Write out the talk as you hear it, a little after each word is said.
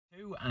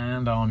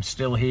And I'm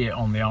still here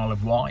on the Isle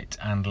of Wight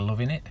and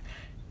loving it.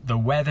 The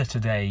weather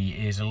today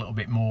is a little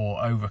bit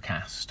more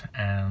overcast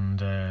and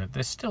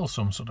there's still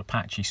some sort of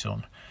patchy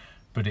sun,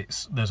 but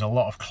there's a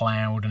lot of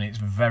cloud and it's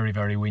very,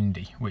 very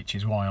windy, which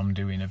is why I'm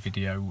doing a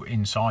video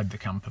inside the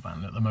camper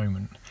van at the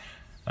moment.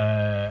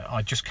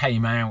 I just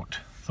came out,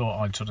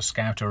 thought I'd sort of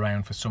scout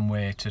around for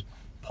somewhere to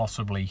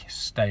possibly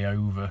stay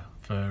over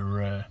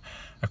for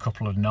a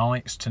couple of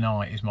nights.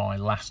 Tonight is my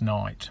last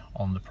night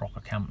on the proper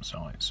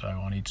campsite, so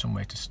I need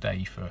somewhere to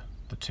stay for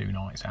the 2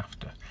 nights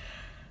after.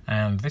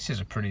 And this is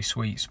a pretty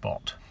sweet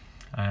spot,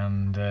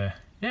 and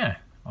yeah,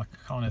 I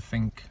kind of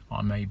think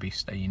I may be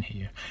staying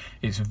here.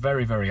 It's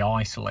very, very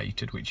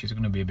isolated, which is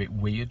going to be a bit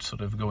weird,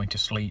 sort of going to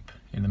sleep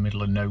in the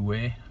middle of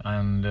nowhere,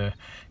 and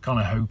kind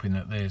of hoping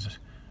that there's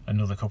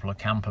another couple of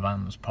camper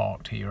vans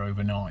parked here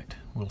overnight.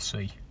 We'll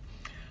see.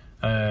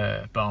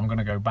 But I'm going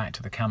to go back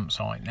to the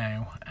campsite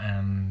now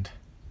and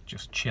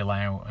just chill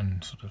out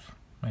and sort of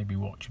maybe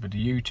watch a bit of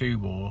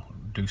YouTube or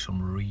do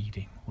some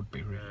reading would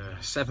be really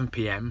 7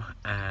 PM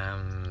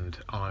and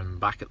I'm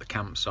back at the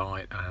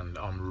campsite and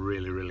I'm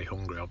really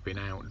hungry. I've been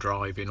out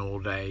driving all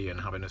day and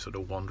having a sort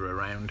of wander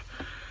around,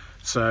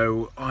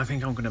 so I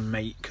think I'm going to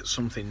make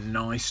something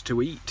nice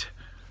to eat,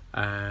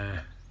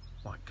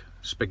 like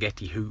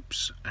spaghetti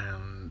hoops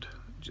and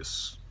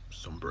just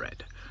some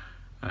bread.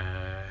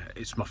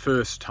 It's my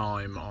first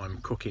time I'm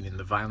cooking in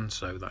the van,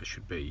 so that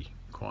should be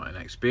quite an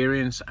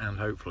experience, and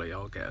hopefully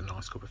I'll get a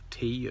nice cup of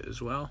tea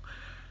as well,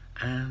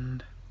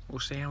 and we'll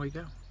see how we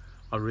go.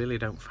 I really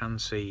don't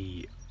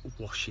fancy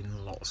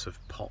washing lots of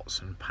pots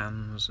and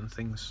pans and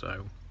things,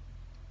 so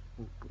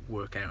we'll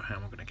work out how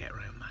I'm going to get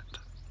around that.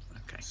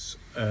 Okay. It's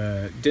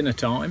dinner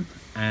time,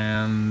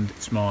 and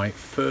it's my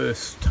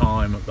first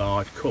time that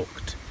I've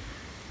cooked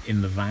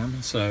in the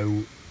van,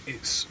 so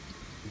it's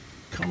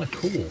kind of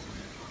cool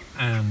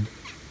and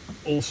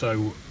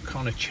also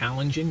kind of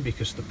challenging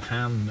because the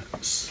pan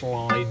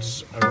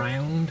slides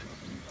around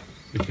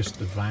because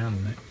the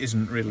van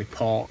isn't really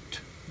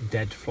parked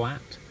dead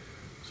flat,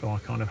 so I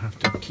kind of have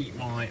to keep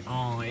my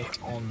eye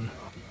on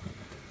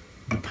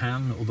the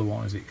pan,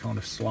 otherwise it kind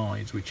of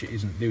slides, which it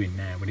isn't doing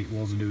now but it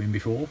was doing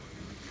before,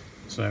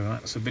 so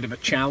that's a bit of a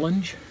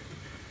challenge.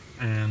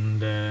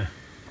 And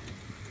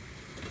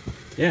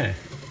yeah,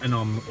 and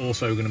I'm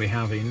also going to be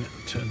having,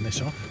 turn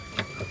this off,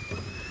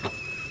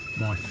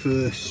 my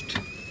first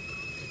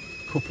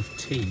cup of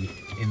tea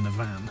in the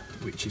van,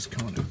 which is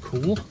kind of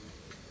cool.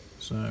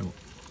 So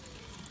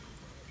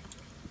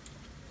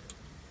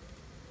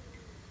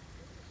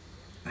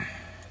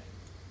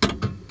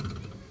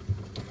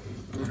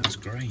that's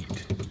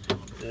great.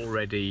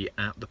 Already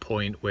at the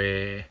point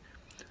where,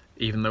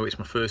 even though it's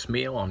my first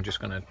meal, I'm just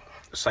going to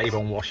save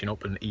on washing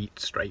up and eat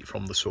straight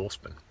from the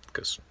saucepan,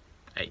 because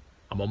hey,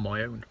 I'm on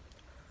my own.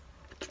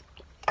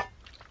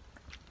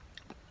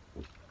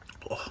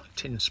 Oh,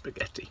 tin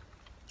spaghetti.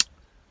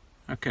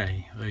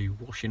 Okay, the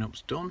washing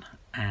up's done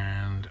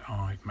and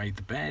I've made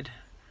the bed.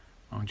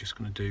 I'm just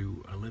going to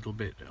do a little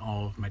bit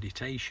of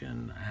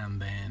meditation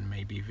and then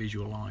maybe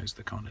visualize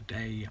the kind of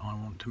day I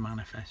want to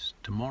manifest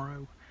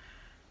tomorrow,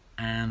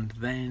 and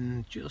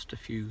then just a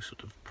few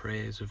sort of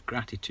prayers of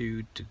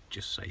gratitude to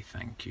just say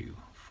thank you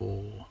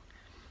for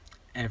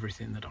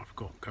everything that I've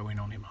got going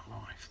on in my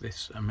life.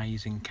 This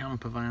amazing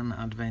camper van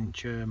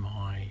adventure,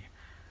 my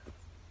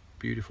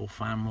beautiful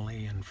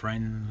family and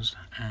friends,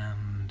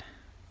 and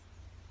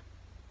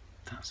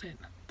that's it.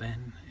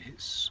 Then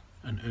it's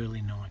an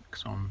early night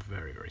because I'm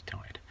very, very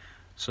tired.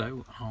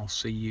 So I'll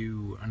see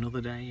you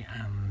another day,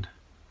 and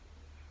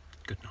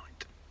good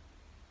night.